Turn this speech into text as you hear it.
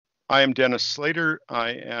I am Dennis Slater.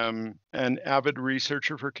 I am an avid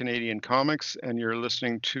researcher for Canadian comics, and you're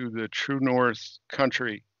listening to the True North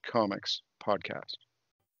Country Comics podcast.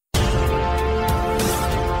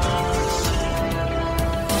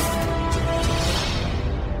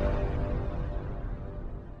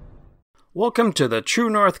 Welcome to the True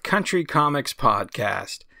North Country Comics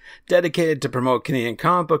podcast, dedicated to promote Canadian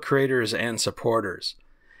comic book creators and supporters.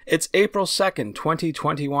 It's April 2nd,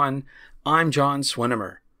 2021. I'm John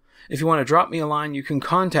Swinimer. If you want to drop me a line, you can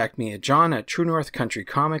contact me at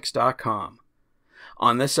john@truenorthcountrycomics.com.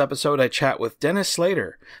 On this episode, I chat with Dennis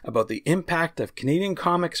Slater about the impact of Canadian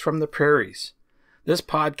comics from the prairies. This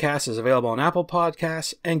podcast is available on Apple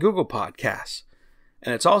Podcasts and Google Podcasts,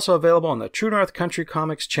 and it's also available on the True North Country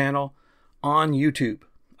Comics channel on YouTube.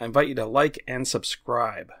 I invite you to like and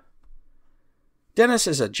subscribe. Dennis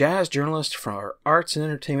is a jazz journalist for arts and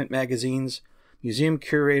entertainment magazines, museum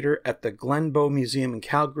curator at the Glenbow Museum in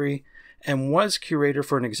Calgary, and was curator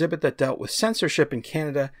for an exhibit that dealt with censorship in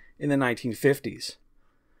Canada in the 1950s.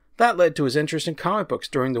 That led to his interest in comic books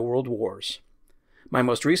during the World Wars. My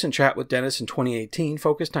most recent chat with Dennis in 2018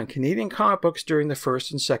 focused on Canadian comic books during the First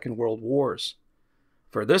and Second World Wars.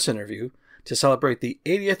 For this interview, to celebrate the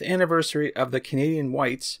 80th anniversary of the Canadian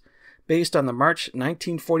Whites, based on the March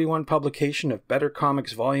 1941 publication of Better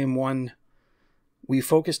Comics Volume 1, we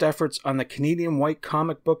focused efforts on the Canadian white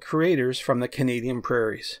comic book creators from the Canadian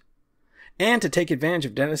prairies. And to take advantage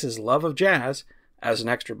of Dennis's love of jazz, as an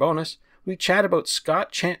extra bonus, we chat about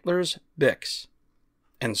Scott Chantler's Bix.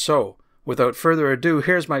 And so, without further ado,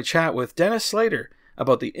 here's my chat with Dennis Slater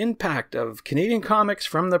about the impact of Canadian comics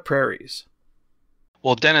from the prairies.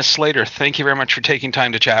 Well, Dennis Slater, thank you very much for taking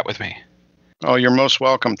time to chat with me. Oh, you're most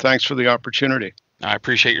welcome. Thanks for the opportunity. I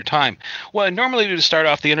appreciate your time. What I normally do to start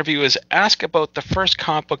off the interview is ask about the first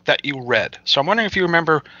comic book that you read. So I'm wondering if you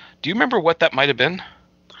remember, do you remember what that might have been?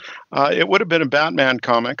 It would have been a Batman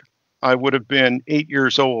comic. I would have been 8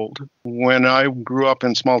 years old. When I grew up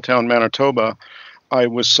in small town Manitoba, I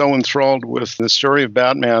was so enthralled with the story of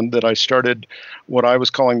Batman that I started what I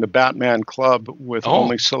was calling the Batman Club with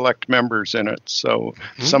only select members in it. So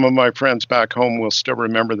some of my friends back home will still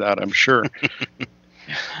remember that, I'm sure.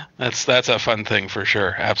 That's a fun thing for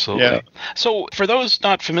sure. Absolutely. Yeah. So for those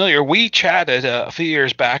not familiar, we chatted a few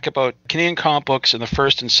years back about Canadian comic books in the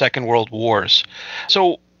First and Second World Wars.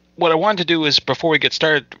 So what I wanted to do is, before we get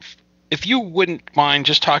started, if you wouldn't mind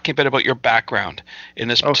just talking a bit about your background in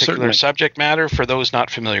this particular subject matter for those not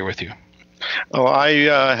familiar with you. Well, I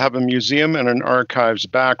have a museum and an archives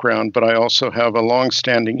background, but I also have a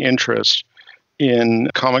long-standing interest in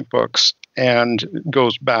comic books, and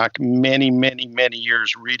goes back many, many, many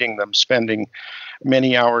years reading them, spending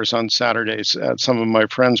many hours on Saturdays at some of my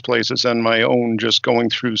friends' places and my own, just going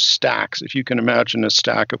through stacks. If you can imagine a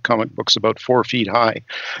stack of comic books about 4 feet high,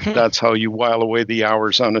 that's how you while away the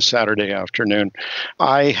hours on a Saturday afternoon.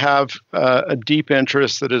 I have a deep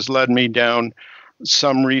interest that has led me down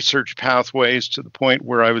some research pathways to the point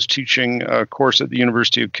where I was teaching a course at the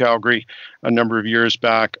University of Calgary a number of years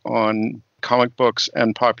back on comic books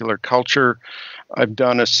and popular culture. I've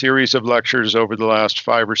done a series of lectures over the last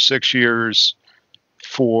 5 or 6 years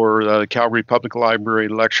for the Calgary Public Library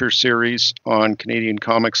lecture series on Canadian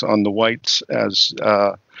comics on the whites, as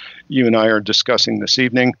you and I are discussing this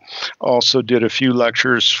evening. Also did a few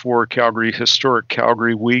lectures for Historic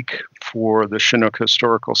Calgary Week for the Chinook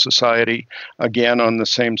Historical Society, again on the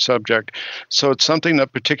same subject. So it's something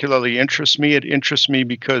that particularly interests me. It interests me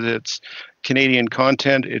because it's Canadian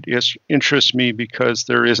content. It interests me because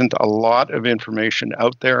there isn't a lot of information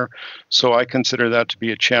out there. So I consider that to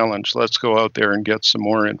be a challenge. Let's go out there and get some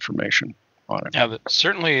more information on it. Yeah,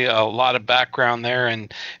 certainly a lot of background there.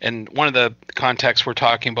 And one of the contexts we're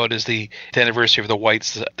talking about is the anniversary of the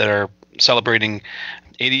Whites that are celebrating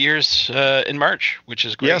 80 years in March, which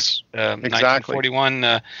is great. Yes, exactly.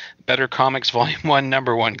 1941, Better Comics Volume 1,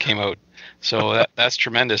 Number 1 came out. So that's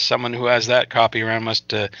tremendous. Someone who has that copy around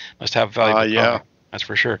must have valuable copy. That's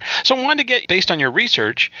for sure. So I wanted to get, based on your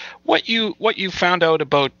research, what you found out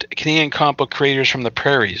about Canadian comic book creators from the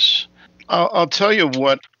prairies. I'll tell you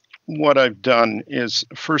what I've done is,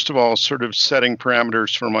 first of all, sort of setting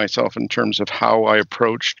parameters for myself in terms of how I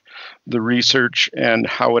approached the research and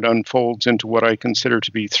how it unfolds into what I consider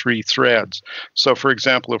to be 3 threads. So, for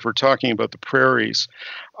example, if we're talking about the prairies,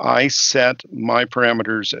 I set my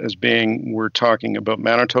parameters as being, we're talking about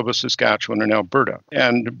Manitoba, Saskatchewan, and Alberta.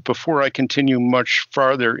 And before I continue much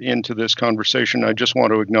farther into this conversation, I just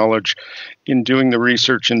want to acknowledge, in doing the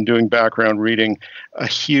research and doing background reading, a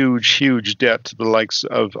huge, huge debt to the likes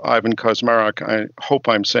of Ivan Kosmarek. I hope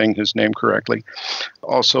I'm saying his name correctly.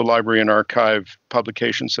 Also, library and archive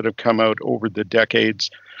publications that have come out over the decades.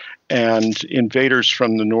 and Invaders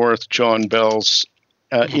from the North, John Bell's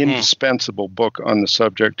indispensable book on the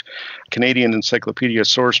subject, Canadian Encyclopedia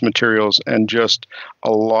source materials, and just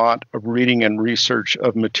a lot of reading and research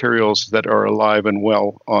of materials that are alive and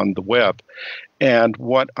well on the web. And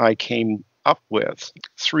what I came up with,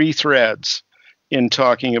 3 threads in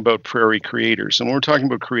talking about prairie creators. And when we're talking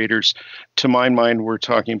about creators, to my mind, we're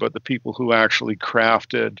talking about the people who actually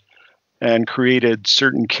crafted and created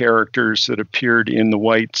certain characters that appeared in the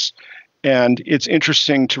whites. And it's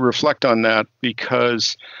interesting to reflect on that,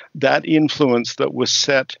 because that influence that was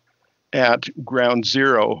set at ground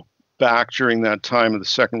zero back during that time of the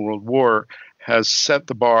Second World War has set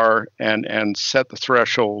the bar and set the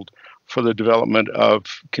threshold for the development of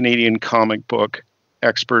Canadian comic book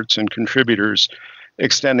experts and contributors,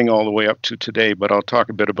 extending all the way up to today. But I'll talk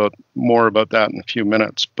a bit more about that in a few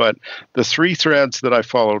minutes. But the 3 threads that I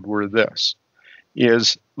followed were this.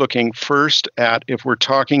 Is looking first at, if we're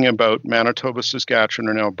talking about Manitoba, Saskatchewan,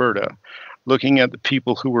 and Alberta, looking at the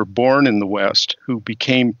people who were born in the West, who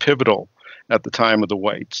became pivotal at the time of the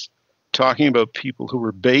whites, talking about people who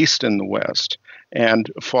were based in the West,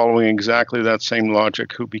 and following exactly that same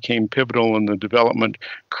logic, who became pivotal in the development,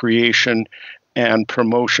 creation, and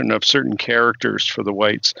promotion of certain characters for the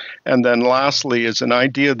whites. And then lastly is an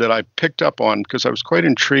idea that I picked up on because I was quite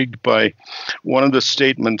intrigued by one of the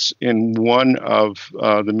statements in one of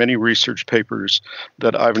the many research papers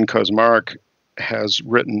that Ivan Kosmarek has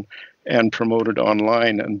written and promoted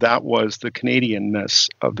online, and that was the Canadianness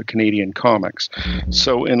of the Canadian comics.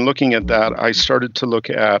 So in looking at that, I started to look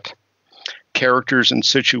at characters and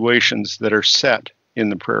situations that are set in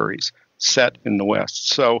the prairies, set in the West.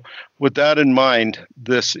 So with that in mind,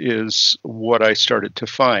 this is what I started to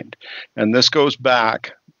find. And this goes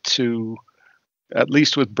back to, at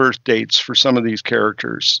least with birth dates for some of these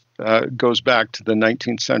characters, goes back to the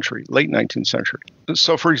 19th century, late 19th century.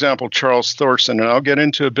 So for example, Charles Thorson, and I'll get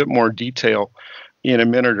into a bit more detail in a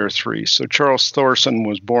minute or 3. So Charles Thorson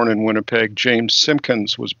was born in Winnipeg. James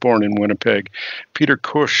Simpkins was born in Winnipeg. Peter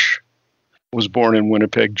Cush was born in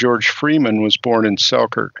Winnipeg. George Freeman was born in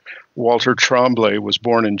Selkirk. Walter Tremblay was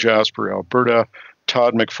born in Jasper, Alberta.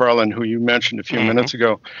 Todd McFarlane, who you mentioned a few minutes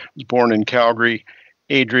ago, was born in Calgary.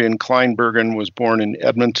 Adrian Kleinbergen was born in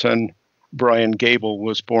Edmonton. Brian Gable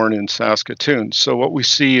was born in Saskatoon. So what we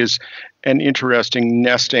see is an interesting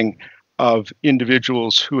nesting of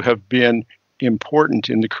individuals who have been important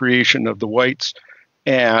in the creation of the whites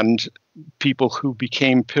and people who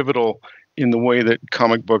became pivotal in the way that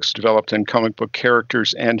comic books developed and comic book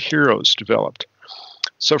characters and heroes developed.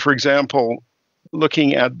 So, for example,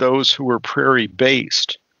 looking at those who were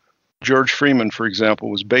prairie-based, George Freeman, for example,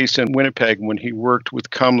 was based in Winnipeg when he worked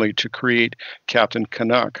with Cumley to create Captain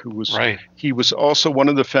Canuck, who was He was also one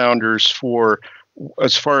of the founders for,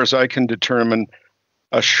 as far as I can determine,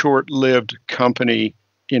 a short-lived company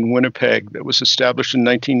in Winnipeg that was established in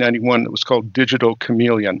 1991 that was called Digital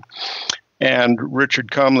Chameleon. And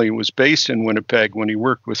Richard Cumley was based in Winnipeg when he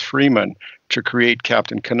worked with Freeman to create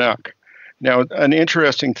Captain Canuck. Now, an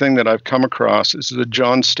interesting thing that I've come across is that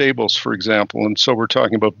John Stables, for example, and so we're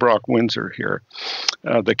talking about Brock Windsor here,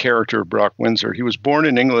 the character of Brock Windsor. He was born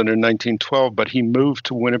in England in 1912, but he moved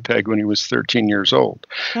to Winnipeg when he was 13 years old.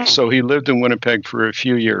 So he lived in Winnipeg for a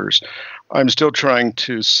few years. I'm still trying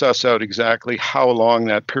to suss out exactly how long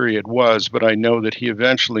that period was, but I know that he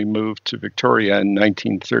eventually moved to Victoria in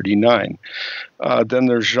 1939. Then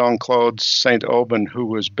there's Jean-Claude Saint-Aubin, who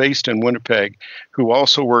was based in Winnipeg, who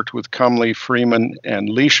also worked with Cumley, Freeman, and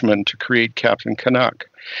Leishman to create Captain Canuck.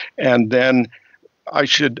 And then I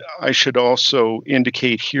should also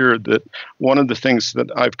indicate here that one of the things that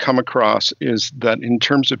I've come across is that in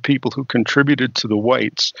terms of people who contributed to the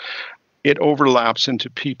whites, it overlaps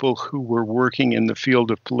into people who were working in the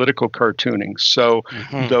field of political cartooning. So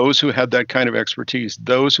those who had that kind of expertise,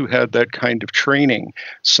 those who had that kind of training,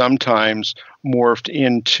 sometimes morphed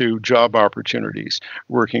into job opportunities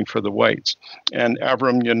working for the whites. And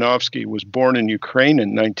Avram Yanovsky was born in Ukraine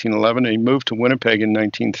in 1911, and he moved to Winnipeg in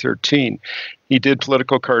 1913. He did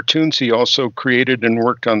political cartoons. He also created and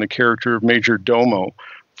worked on the character of Major Domo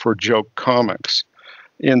for Joke Comics.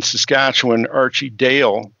 In Saskatchewan, Archie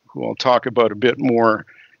Dale, who I'll talk about a bit more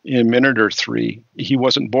in a minute or 3. He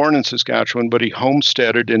wasn't born in Saskatchewan, but he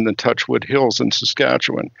homesteaded in the Touchwood Hills in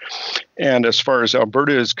Saskatchewan. And as far as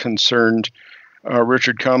Alberta is concerned,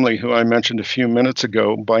 Richard Cumley, who I mentioned a few minutes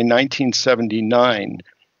ago, by 1979,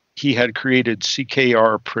 he had created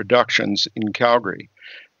CKR Productions in Calgary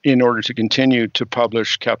in order to continue to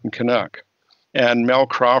publish Captain Canuck. And Mel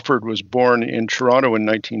Crawford was born in Toronto in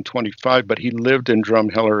 1925, but he lived in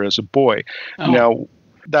Drumheller as a boy. Now,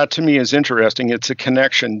 that to me is interesting. It's a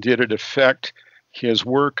connection. Did it affect His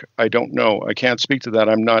work, I don't know. I can't speak to that.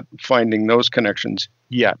 I'm not finding those connections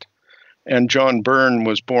yet. And John Byrne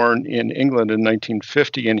was born in England in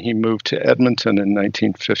 1950, and he moved to Edmonton in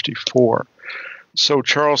 1954. So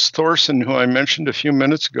Charles Thorson, who I mentioned a few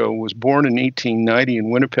minutes ago, was born in 1890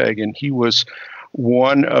 in Winnipeg, and he was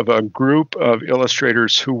one of a group of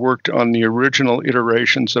illustrators who worked on the original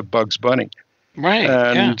iterations of Bugs Bunny. Right.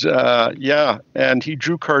 And and he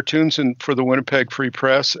drew cartoons for the Winnipeg Free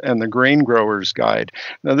Press and the Grain Growers Guide.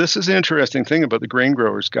 Now, this is the interesting thing about the Grain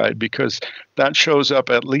Growers Guide, because that shows up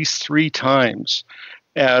at least 3 times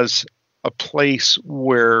as a place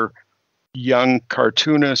where young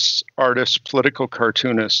cartoonists, artists, political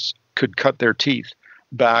cartoonists could cut their teeth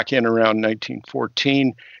back in around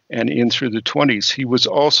 1914 and in through the 20s. He was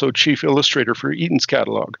also chief illustrator for Eaton's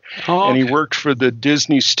catalog. Oh, okay. And he worked for the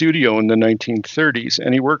Disney studio in the 1930s,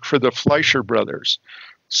 and he worked for the Fleischer brothers.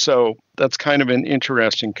 So that's kind of an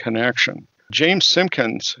interesting connection. James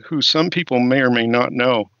Simpkins, who some people may or may not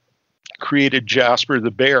know, created Jasper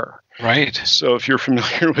the Bear. Right. So if you're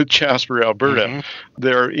familiar with Jasper, Alberta,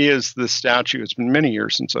 there is the statue. It's been many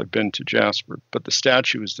years since I've been to Jasper, but the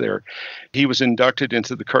statue is there. He was inducted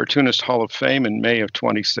into the Cartoonist Hall of Fame in May of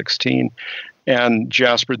 2016. And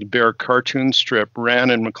Jasper the Bear cartoon strip ran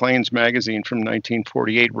in Maclean's magazine from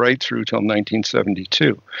 1948 right through till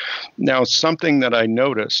 1972. Now, something that I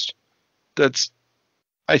noticed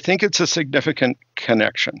I think it's a significant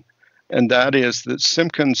connection. And that is that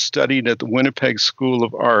Simpkins studied at the Winnipeg School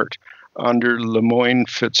of Art under Lemoyne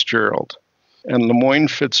Fitzgerald. And Lemoyne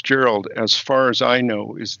Fitzgerald, as far as I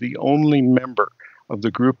know, is the only member of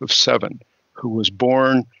the group of 7 who was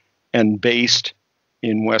born and based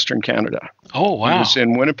in Western Canada. Oh, wow. He was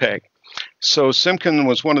in Winnipeg. So Simpkins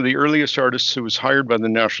was one of the earliest artists who was hired by the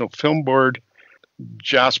National Film Board.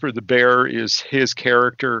 Jasper the Bear is his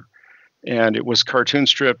character. And it was cartoon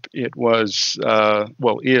strip. It was,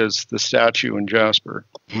 is the statue in Jasper.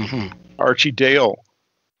 Archie Dale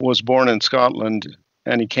was born in Scotland,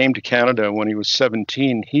 and he came to Canada when he was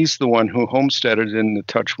 17. He's the one who homesteaded in the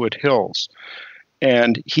Touchwood Hills.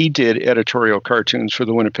 And he did editorial cartoons for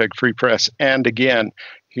the Winnipeg Free Press. And again,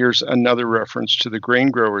 here's another reference to the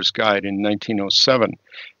Grain Growers Guide in 1907.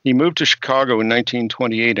 He moved to Chicago in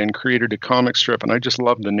 1928 and created a comic strip, and I just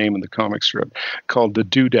love the name of the comic strip, called The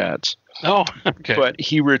Doodads. Oh, okay. But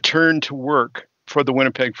he returned to work for the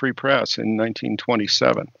Winnipeg Free Press in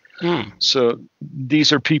 1927. So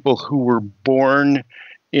these are people who were born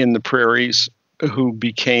in the prairies, who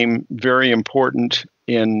became very important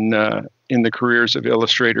in the careers of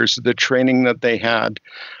illustrators. The training that they had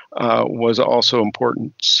was also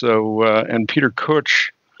important. So, and Peter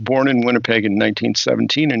Kutch, born in Winnipeg in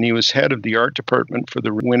 1917, and he was head of the art department for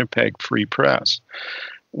the Winnipeg Free Press.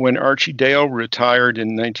 When Archie Dale retired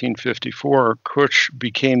in 1954, Kutch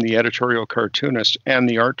became the editorial cartoonist and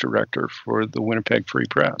the art director for the Winnipeg Free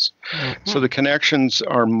Press. So the connections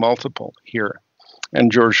are multiple here.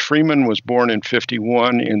 And George Freeman was born in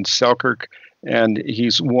 51 in Selkirk, and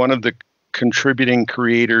he's one of the contributing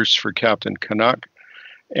creators for Captain Canuck.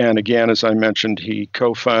 And again, as I mentioned, he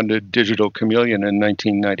co-founded Digital Chameleon in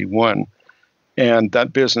 1991. And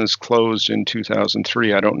that business closed in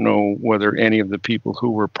 2003. I don't know whether any of the people who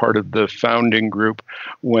were part of the founding group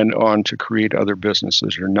went on to create other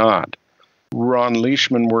businesses or not. Ron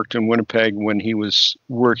Leishman worked in Winnipeg when he was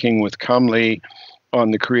working with Comley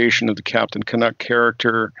on the creation of the Captain Canuck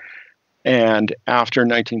character. And after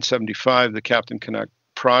 1975, the Captain Canuck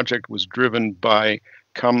project was driven by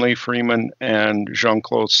Comley, Freeman, and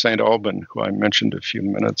Jean-Claude St. Aubin, who I mentioned a few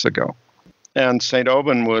minutes ago. And St.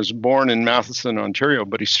 Aubin was born in Matheson, Ontario,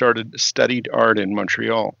 but he studied art in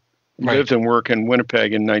Montreal, lived and worked in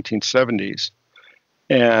Winnipeg in 1970s.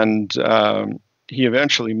 And he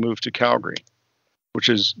eventually moved to Calgary, which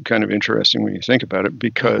is kind of interesting when you think about it,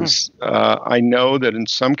 because I know that in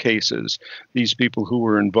some cases, these people who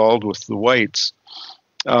were involved with the Whites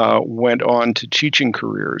went on to teaching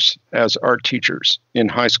careers as art teachers in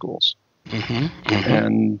high schools.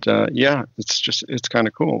 And it's kind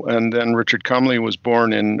of cool. And then Richard Comley was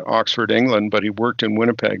born in Oxford, England, but he worked in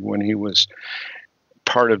Winnipeg when he was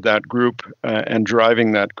part of that group and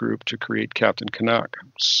driving that group to create Captain Canuck.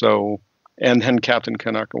 So, and then Captain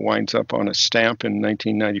Canuck winds up on a stamp in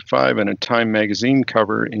 1995 and a Time magazine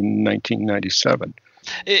cover in 1997.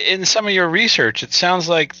 In some of your research, it sounds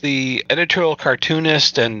like the editorial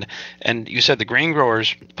cartoonist and you said the Grain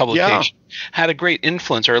Growers publication had a great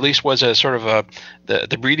influence, or at least was a sort of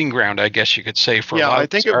the breeding ground, I guess you could say, for a lot of I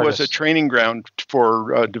think it artists. was a training ground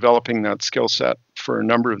for developing that skill set for a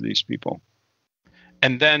number of these people.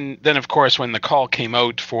 And then of course, when the call came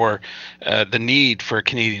out for the need for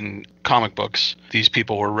Canadian comic books, these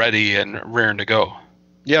people were ready and raring to go.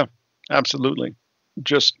 Yeah, absolutely.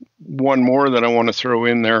 Just one more that I want to throw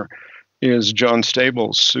in there is John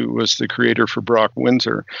Stables, who was the creator for Brock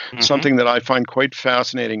Windsor. Mm-hmm. Something that I find quite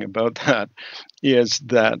fascinating about that is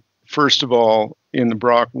that, first of all, in the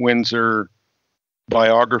Brock Windsor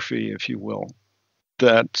biography, if you will,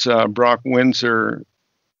 that Brock Windsor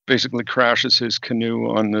basically crashes his canoe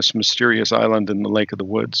on this mysterious island in the Lake of the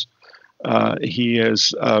Woods. He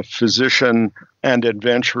is a physician and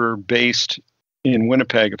adventurer based in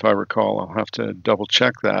Winnipeg, if I recall. I'll have to double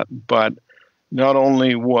check that. But not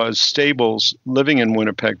only was Stables living in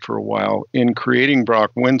Winnipeg for a while, in creating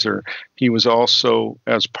Brock Windsor, he was also,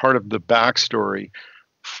 as part of the backstory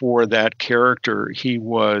for that character, he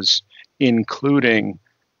was including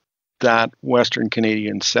that Western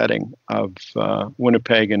Canadian setting of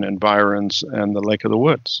Winnipeg and environs and the Lake of the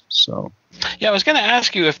Woods. So, yeah, I was going to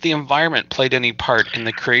ask you if the environment played any part in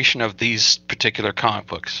the creation of these particular comic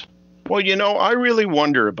books. Well, I really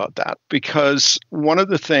wonder about that, because one of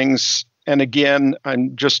the things, and again,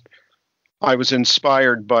 I was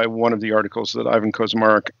inspired by one of the articles that Ivan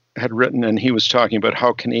Kozmarek had written, and he was talking about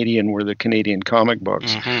how Canadian were the Canadian comic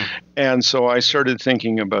books. Mm-hmm. And so I started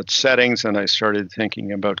thinking about settings, and I started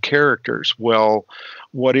thinking about characters. Well,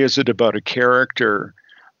 what is it about a character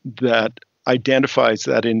that identifies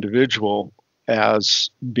that individual as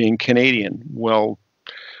being Canadian? Well,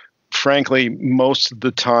 frankly, most of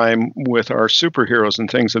the time with our superheroes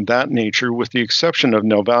and things of that nature, with the exception of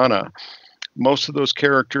Nelvana, most of those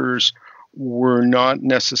characters were not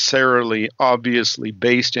necessarily obviously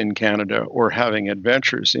based in Canada or having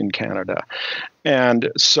adventures in Canada. And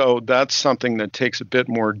so that's something that takes a bit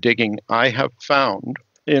more digging, I have found.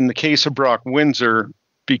 In the case of Brock Windsor,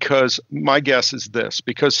 because my guess is this,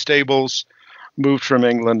 because Stables moved from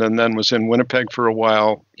England and then was in Winnipeg for a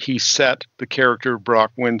while, he set the character of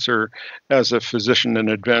Brock Windsor as a physician and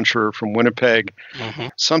adventurer from Winnipeg. Mm-hmm.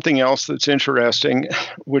 Something else that's interesting,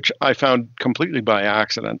 which I found completely by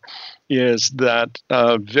accident, is that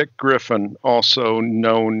Vic Griffin, also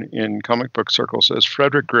known in comic book circles as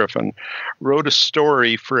Frederick Griffin, wrote a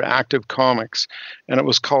story for Active Comics, and it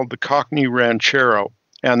was called The Cockney Ranchero.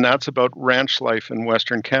 And that's about ranch life in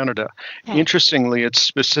Western Canada. Interestingly, it's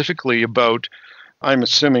specifically about, I'm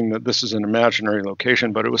assuming that this is an imaginary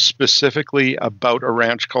location, but it was specifically about a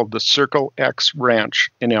ranch called the Circle X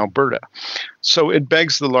Ranch in Alberta. So it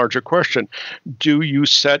begs the larger question, do you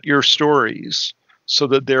set your stories so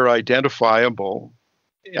that they're identifiable,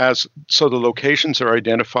 so the locations are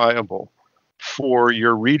identifiable for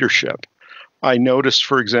your readership? I noticed,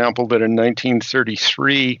 for example, that in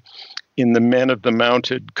 1933, in the Men of the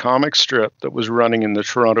Mounted comic strip that was running in the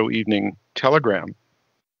Toronto Evening Telegram,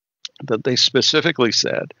 that they specifically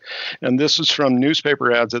said, and this was from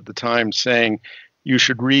newspaper ads at the time saying, you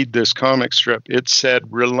should read this comic strip. It said,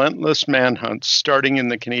 relentless manhunts starting in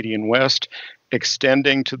the Canadian West,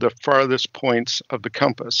 extending to the farthest points of the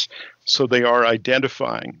compass. So they are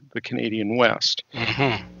identifying the Canadian West.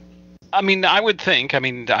 Mm-hmm. I mean, I would think,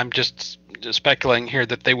 I'm just speculating here,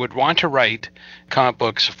 that they would want to write comic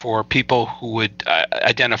books for people who would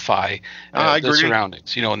identify the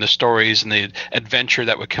surroundings, and the stories and the adventure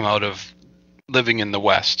that would come out of living in the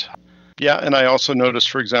West. Yeah, and I also noticed,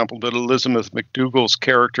 for example, that Elizabeth McDougall's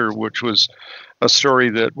character, which was a story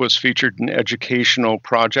that was featured in Educational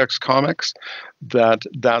Projects comics, that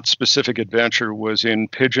specific adventure was in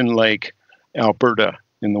Pigeon Lake, Alberta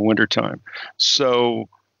in the wintertime. So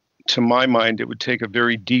to my mind, it would take a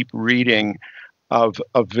very deep reading of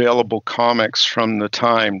available comics from the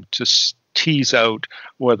time to tease out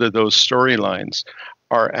whether those storylines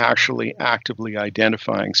are actually actively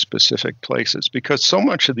identifying specific places. Because so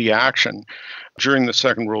much of the action during the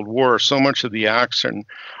Second World War, so much of the action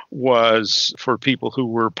was for people who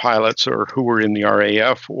were pilots or who were in the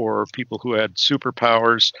RAF or people who had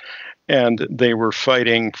superpowers, and they were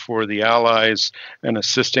fighting for the Allies and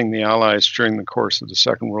assisting the Allies during the course of the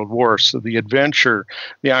Second World War. So the adventure,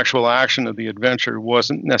 the actual action of the adventure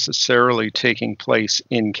wasn't necessarily taking place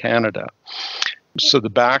in Canada. So the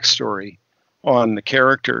backstory on the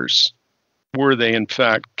characters, were they in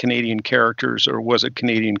fact Canadian characters, or was it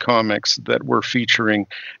Canadian comics that were featuring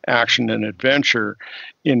action and adventure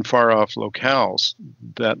in far-off locales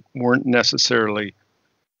that weren't necessarily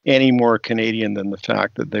any more Canadian than the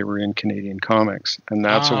fact that they were in Canadian comics? And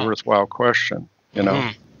that's a worthwhile question,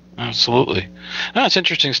 Mm-hmm. Absolutely. No, it's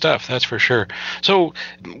interesting stuff, that's for sure. So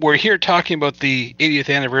we're here talking about the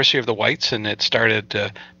 80th anniversary of the Whites, and it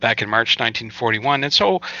started back in March 1941. And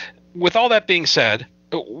so with all that being said,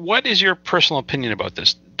 What is your personal opinion about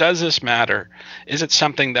this? Does this matter? Is it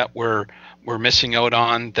something that we're missing out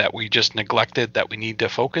on, that we just neglected, that we need to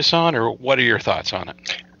focus on, or what are your thoughts on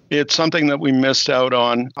it? It's something that we missed out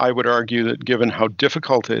on. I would argue that given how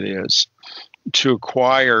difficult it is to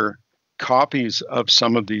acquire copies of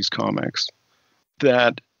some of these comics,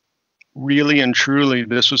 that really and truly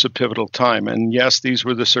this was a pivotal time. And yes, these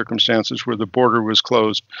were the circumstances where the border was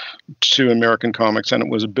closed to American comics, and it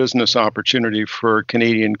was a business opportunity for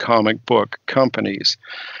Canadian comic book companies.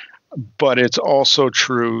 But it's also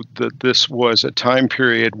true that this was a time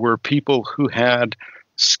period where people who had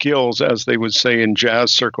skills, as they would say in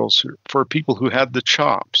jazz circles, for people who had the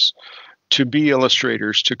chops to be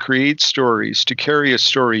illustrators, to create stories, to carry a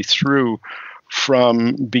story through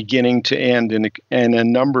from beginning to end in a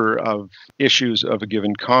number of issues of a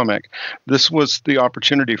given comic. This was the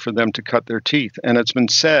opportunity for them to cut their teeth. And it's been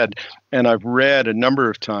said, and I've read a number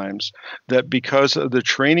of times, that because of the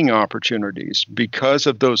training opportunities, because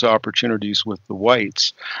of those opportunities with the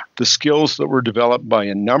whites, the skills that were developed by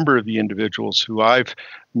a number of the individuals who I've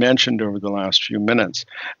mentioned over the last few minutes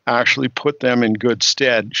actually put them in good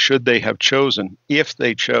stead should they have chosen, if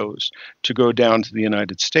they chose, to go down to the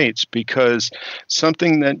United States. Because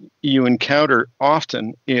something that you encounter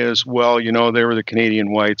often is, well, you know, they were the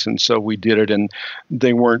Canadian whites and so we did it and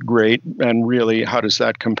they weren't great, and really how does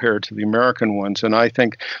that compare to the American ones? And I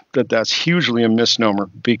think that that's hugely a misnomer,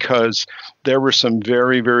 because there were some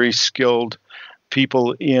very, very skilled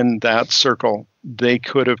people in that circle. They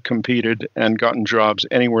could have competed and gotten jobs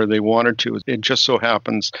anywhere they wanted to. It just so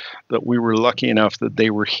happens that we were lucky enough that they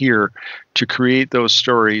were here to create those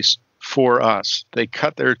stories for us. They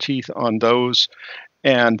cut their teeth on those,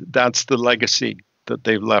 and that's the legacy that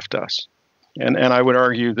they've left us. And I would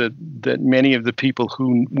argue that many of the people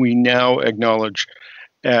who we now acknowledge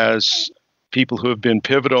as people who have been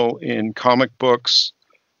pivotal in comic books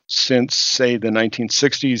since, say, the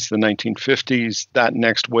 1960s, the 1950s, that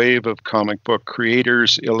next wave of comic book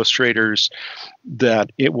creators, illustrators,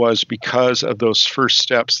 that it was because of those first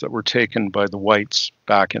steps that were taken by the whites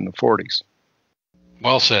back in the 40s.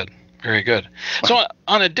 Well said. Very good. So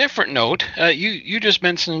on a different note, you just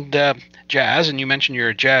mentioned jazz, and you mentioned you're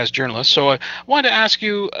a jazz journalist. So I wanted to ask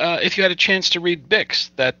you if you had a chance to read Bix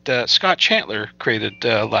that Scott Chantler created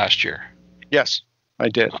last year. Yes, I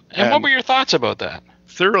did. And what were your thoughts about that?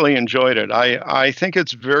 Thoroughly enjoyed it. I think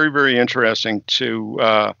it's very, very interesting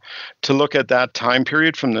to look at that time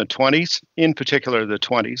period from the 20s, in particular the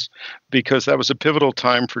 20s, because that was a pivotal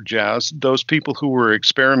time for jazz. Those people who were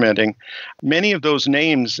experimenting, many of those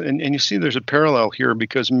names, and you see there's a parallel here,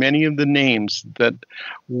 because many of the names that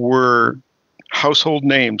were household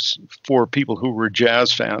names for people who were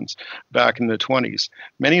jazz fans back in the 20s,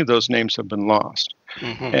 many of those names have been lost.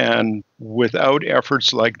 Mm-hmm. And without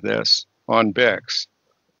efforts like this on Bix,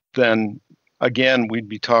 then again, we'd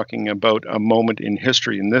be talking about a moment in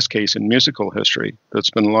history, in this case, in musical history, that's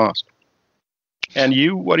been lost. And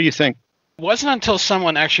you, what do you think? It wasn't until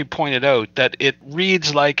someone actually pointed out that it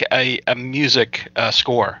reads like a music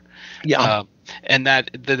score. Yeah. And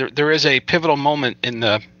that there is a pivotal moment in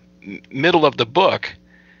the middle of the book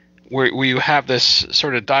where you have this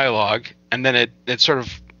sort of dialogue, and then it's sort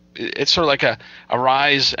of like a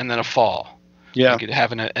rise and then a fall. Yeah, you could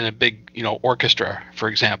have in a big, orchestra, for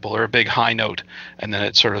example, or a big high note, and then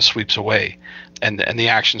it sort of sweeps away, and the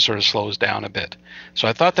action sort of slows down a bit. So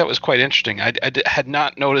I thought that was quite interesting. I had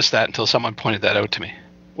not noticed that until someone pointed that out to me.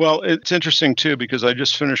 Well, it's interesting too, because I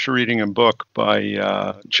just finished reading a book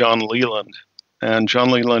by John Leland, and John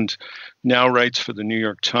Leland now writes for the New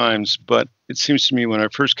York Times. But it seems to me when I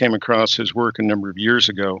first came across his work a number of years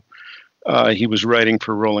ago, he was writing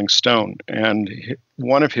for Rolling Stone, and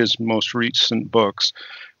one of his most recent books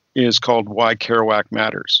is called Why Kerouac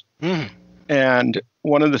Matters. Mm. And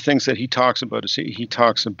one of the things that he talks about is he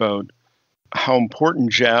talks about how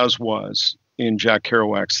important jazz was in Jack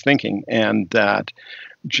Kerouac's thinking, and that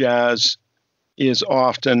jazz is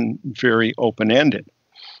often very open-ended.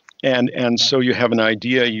 And so you have an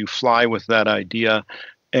idea, you fly with that idea,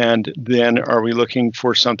 and then are we looking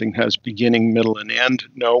for something that has beginning, middle, and end?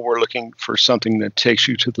 No, we're looking for something that takes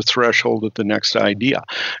you to the threshold of the next idea.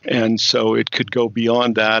 And so it could go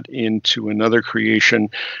beyond that into another creation,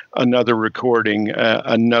 another recording,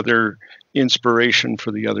 another inspiration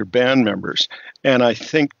for the other band members. And I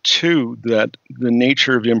think, too, that the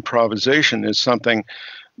nature of improvisation is something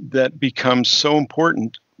that becomes so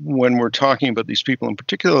important when we're talking about these people, and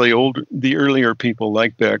particularly the earlier people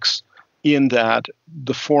like Bix, in that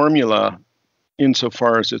the formula,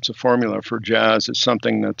 insofar as it's a formula for jazz, is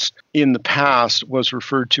something that's in the past was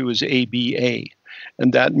referred to as ABA.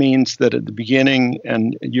 And that means that at the beginning,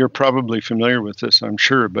 and you're probably familiar with this, I'm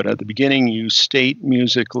sure, but at the beginning you state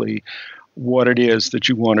musically what it is that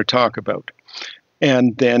you want to talk about.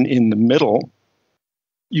 And then in the middle,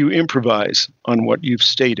 you improvise on what you've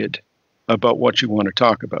stated about what you want to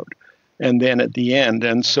talk about. And then at the end,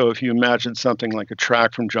 and so if you imagine something like a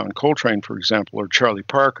track from John Coltrane, for example, or Charlie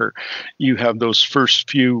Parker, you have those first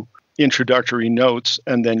few introductory notes,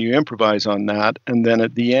 and then you improvise on that. And then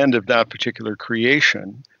at the end of that particular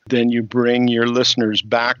creation, then you bring your listeners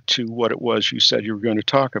back to what it was you said you were going to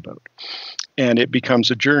talk about. And it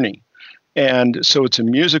becomes a journey. And so it's a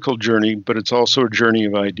musical journey, but it's also a journey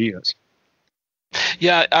of ideas.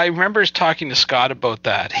 Yeah, I remember talking to Scott about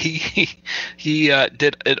that. He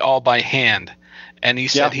did it all by hand, and he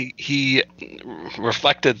said he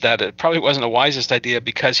reflected that it probably wasn't the wisest idea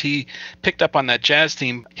because he picked up on that jazz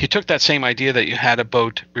theme. He took that same idea that you had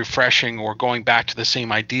about refreshing or going back to the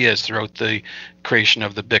same ideas throughout the creation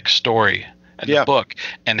of the big story and the book,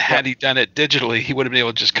 and had he done it digitally, he would have been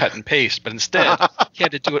able to just cut and paste. But instead, he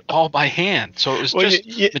had to do it all by hand, so it was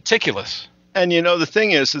just meticulous. And, the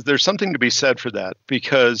thing is there's something to be said for that,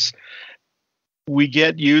 because we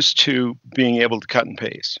get used to being able to cut and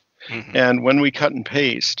paste. Mm-hmm. And when we cut and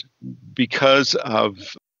paste, because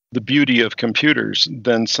of the beauty of computers,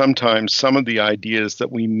 then sometimes some of the ideas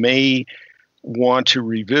that we may want to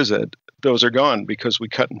revisit, those are gone because we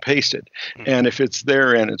cut and pasted. Mm-hmm. And if it's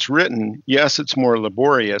there and it's written, yes, it's more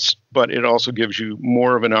laborious, but it also gives you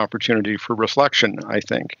more of an opportunity for reflection, I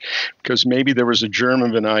think, because maybe there was a germ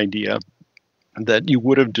of an idea that you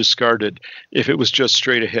would have discarded if it was just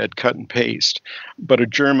straight ahead cut and paste, but a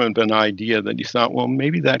germ of an idea that you thought, well,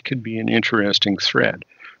 maybe that could be an interesting thread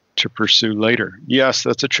to pursue later. Yes,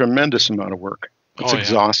 that's a tremendous amount of work. It's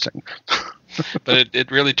exhausting. But it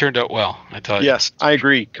really turned out well, I tell you. Yes, I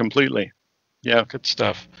agree completely. Yeah. Good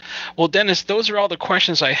stuff. Well, Dennis, those are all the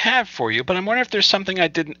questions I have for you, but I'm wondering if there's something I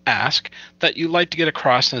didn't ask that you'd like to get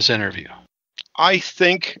across in this interview. I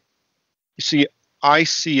think, I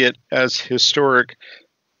see it as historic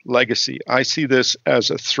legacy. I see this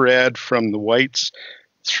as a thread from the whites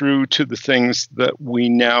through to the things that we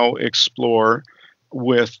now explore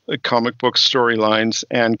with comic book storylines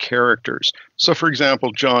and characters. So, for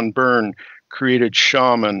example, John Byrne created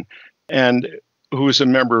Shaman, and who is a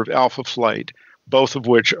member of Alpha Flight, both of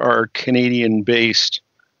which are Canadian-based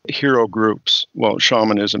hero groups. Well,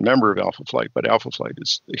 Shaman is a member of Alpha Flight, but Alpha Flight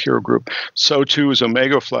is the hero group. So too is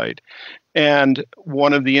Omega Flight. And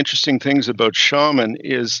one of the interesting things about Shaman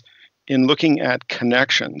is in looking at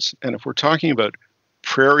connections, and if we're talking about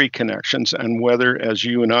prairie connections, and whether, as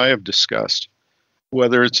you and I have discussed,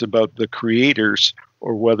 whether it's about the creators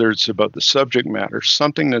or whether it's about the subject matter,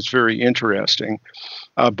 something that's very interesting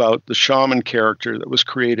about the Shaman character that was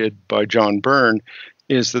created by John Byrne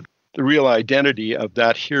is that the real identity of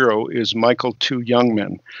that hero is Michael Two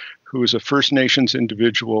Youngman, who is a First Nations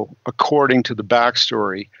individual, according to the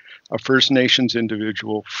backstory, a First Nations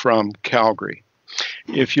individual from Calgary.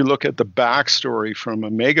 If you look at the backstory from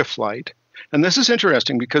Omega Flight, and this is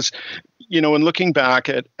interesting because, in looking back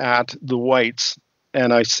at the whites,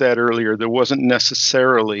 and I said earlier, there wasn't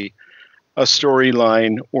necessarily a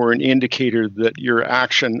storyline or an indicator that your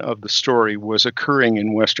action of the story was occurring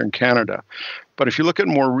in Western Canada. But if you look at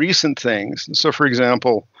more recent things, so for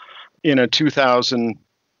example, in a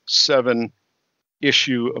 2007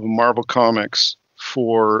 issue of Marvel Comics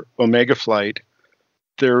for Omega Flight,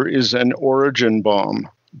 there is an origin bomb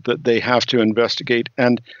that they have to investigate.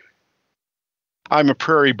 And I'm a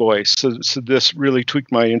prairie boy, so this really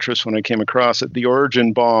tweaked my interest when I came across it. The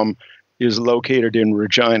origin bomb is located in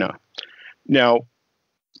Regina. Now,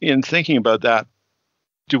 in thinking about that,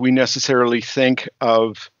 do we necessarily think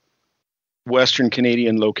of Western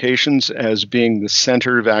Canadian locations as being the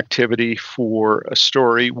center of activity for a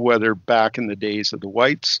story, whether back in the days of the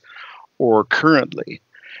whites or currently?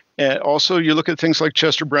 And also, you look at things like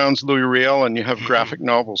Chester Brown's Louis Riel, and you have graphic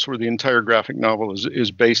novels where the entire graphic novel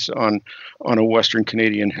is based on a Western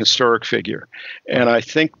Canadian historic figure. And I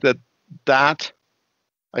think the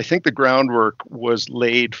groundwork was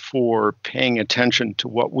laid for paying attention to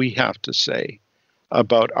what we have to say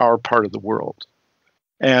about our part of the world.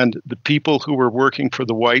 And the people who were working for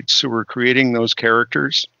the whites who were creating those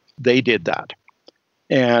characters, they did that.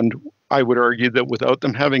 And I would argue that without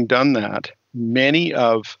them having done that, many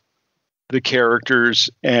of the characters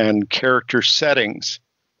and character settings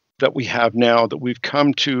that we have now that we've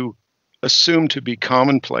come to assume to be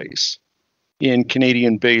commonplace in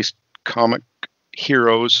Canadian-based comic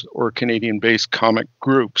heroes or Canadian-based comic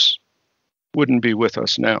groups wouldn't be with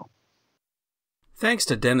us now. Thanks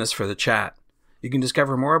to Dennis for the chat. You can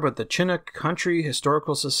discover more about the Chinook Country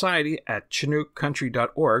Historical Society at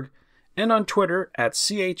chinookcountry.org and on Twitter at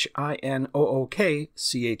CHINOOKCHS.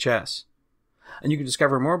 And you can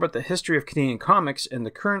discover more about the history of Canadian comics in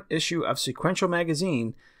the current issue of Sequential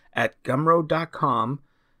Magazine at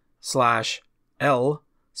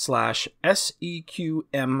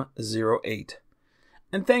gumroad.com/L/SEQM08.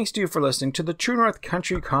 And thanks to you for listening to the True North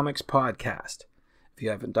Country Comics Podcast. If you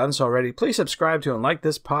haven't done so already, please subscribe to and like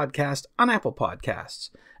this podcast on Apple Podcasts.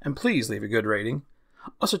 And please leave a good rating.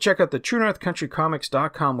 Also check out the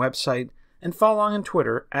TrueNorthCountryComics.com website and follow along on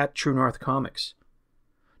Twitter at True North Comics.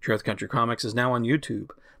 True North Country Comics is now on YouTube.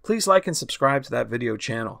 Please like and subscribe to that video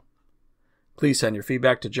channel. Please send your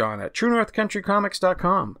feedback to John at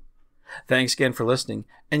TrueNorthCountryComics.com. Thanks again for listening,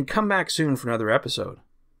 and come back soon for another episode.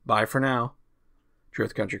 Bye for now. True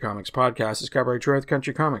North Country Comics Podcast is copyright True North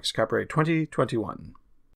Country Comics, copyright 2021.